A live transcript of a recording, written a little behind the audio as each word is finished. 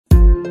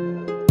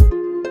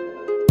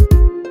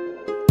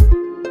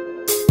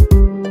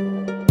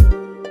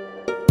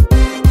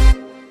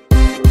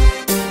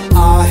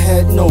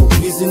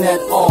reason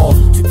at all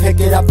to pick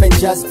it up and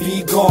just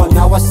be gone.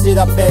 Now I sit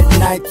up at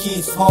night,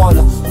 keeps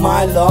harder.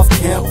 My love,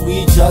 can't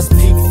we just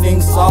pick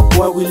things up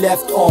where we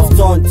left off?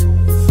 Don't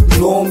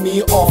blow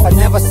me off. I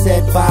never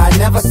said bye, I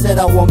never said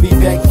I won't be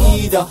back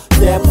either.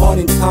 That point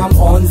in time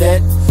on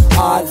that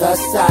other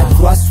side,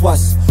 grass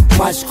was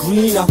much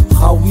greener.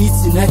 How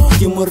it's in a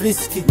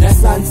risky,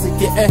 boss,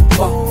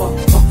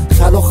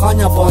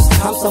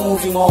 times are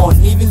moving on.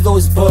 Even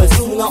those birds,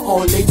 sooner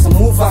or later,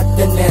 move out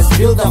the nest,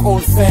 build their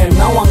own fam.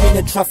 Now I'm in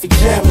a traffic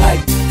jam like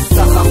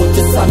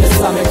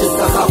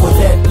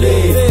let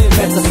live.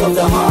 Matters of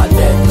the heart,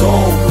 let go,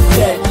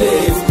 let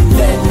live,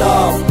 let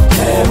love,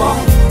 hammer.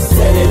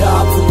 Set it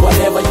up, put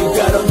whatever you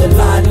got on the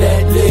line,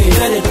 let live.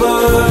 Let it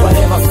burn,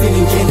 whatever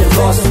feeling gain the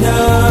lost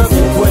nerve.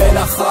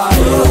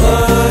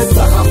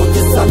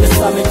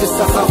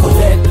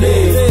 Let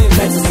live.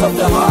 Matters of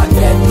the heart,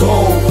 let go,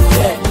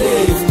 let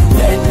live,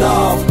 let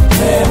love,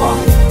 hammer.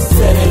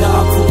 Set it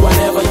up, put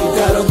whatever you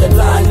got on the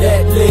line,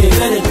 let live.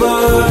 Let it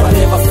burn,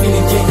 whatever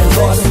feeling gain the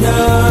lost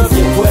nerve.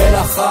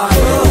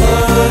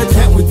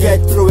 Can't we get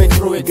through it?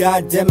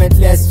 God damn it,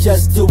 let's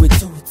just do it.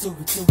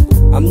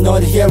 I'm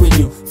not hearing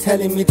you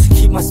telling me to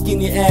keep my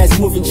skinny ass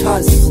moving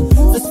chances.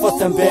 This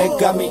bottom bag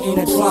got me in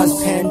a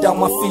trance. Hand down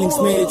my feelings,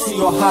 made it to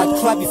your heart.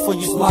 Cry before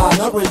you smile,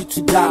 not ready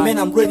to die. Man,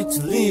 I'm ready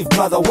to live,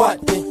 brother, what?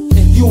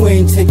 You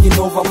ain't taking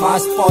over my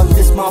spot,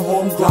 this my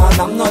home ground.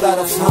 I'm not out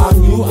of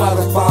time, you out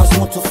of bounds.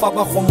 Mo to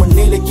faba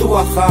homonele ki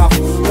wa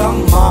gago.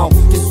 Ramao,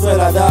 ke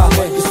swela da,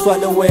 ke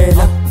swela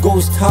wena.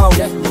 Ghost town,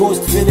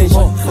 ghost village.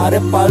 Gare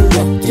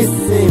pallo, ke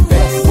sepe.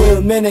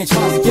 We'll manage,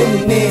 ke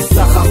ne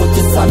sa gago,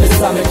 ke same,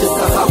 ke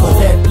sa gago.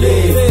 Let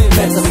live,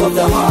 matters of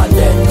the heart,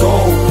 let go,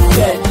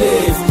 let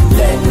live,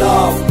 let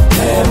love,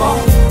 hammer.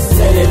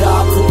 Set it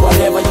up, put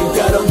whatever you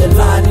got on the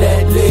line,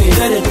 let live.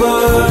 Let it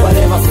burn,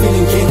 whatever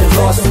feeling gain the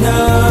lost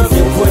nerve.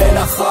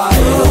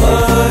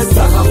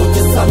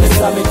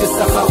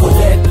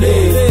 Let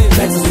live,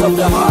 matters of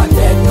the heart,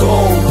 let go,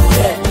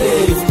 let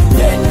live,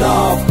 let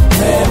love,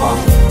 hammer.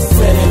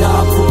 Set it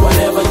up, put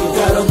whatever you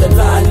got on the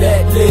line,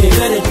 let live.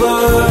 Let it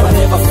burn,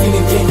 whatever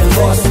feeling gain the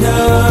lost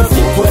nerve.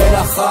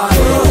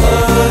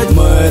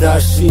 Murder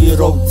she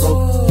wrote,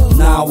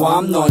 now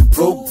I'm not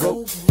broke.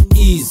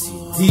 Easy,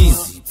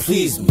 easy,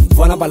 please me.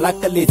 Wanna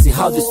balaka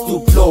how the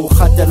stoop low.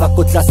 Khatela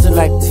ko tlase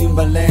like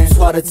Timberland.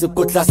 Tshwaretse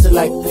ko tlase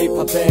like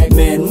paper bag.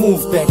 Man,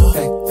 move back.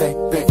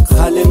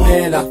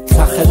 Khalemela,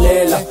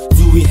 tlhagelela.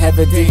 Do we have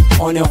a date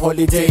on a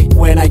holiday?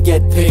 When I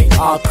get paid,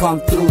 I'll come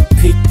through,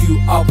 pick you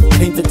up,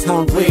 paint the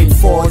town red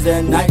for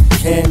the night.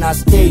 Can I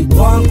stay?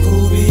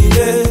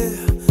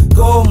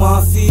 Go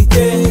my feet,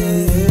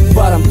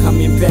 but I'm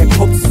coming back,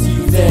 hope to see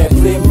you there.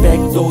 Bring back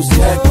those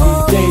happy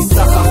days.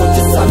 Let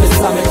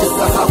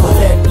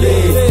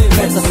live,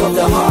 matters of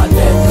the heart,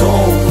 let go,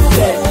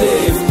 let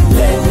live,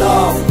 let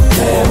love,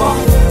 hammer.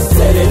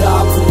 Set it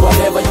up, put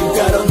whatever you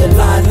got on the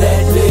line,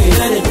 let live.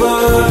 Let it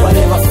burn,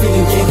 whatever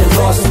feeling gain the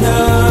lost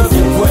nerve.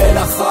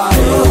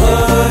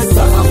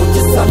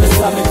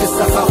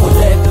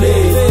 Let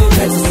live,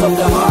 matters of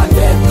the heart,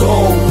 let go,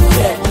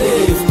 let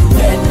live,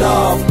 let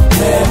love,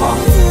 hammer.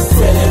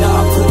 Set it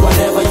up, put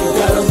whatever you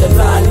got on the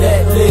line,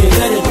 let live.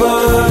 Let it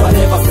burn,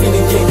 whatever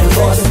feeling gain the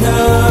lost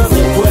nerve.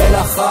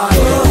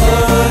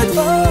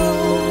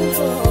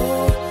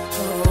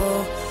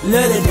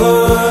 Let it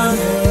burn,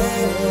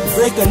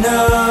 break a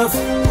nerve,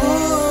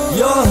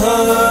 you're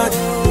hurt.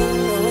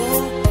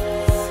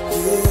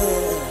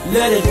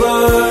 Let it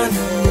burn,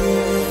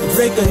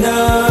 break a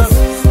nerve,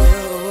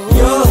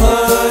 you're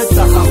hurt.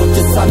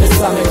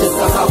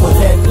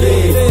 Let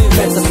live,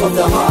 matters of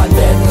the heart,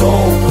 let go,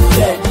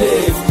 let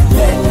live.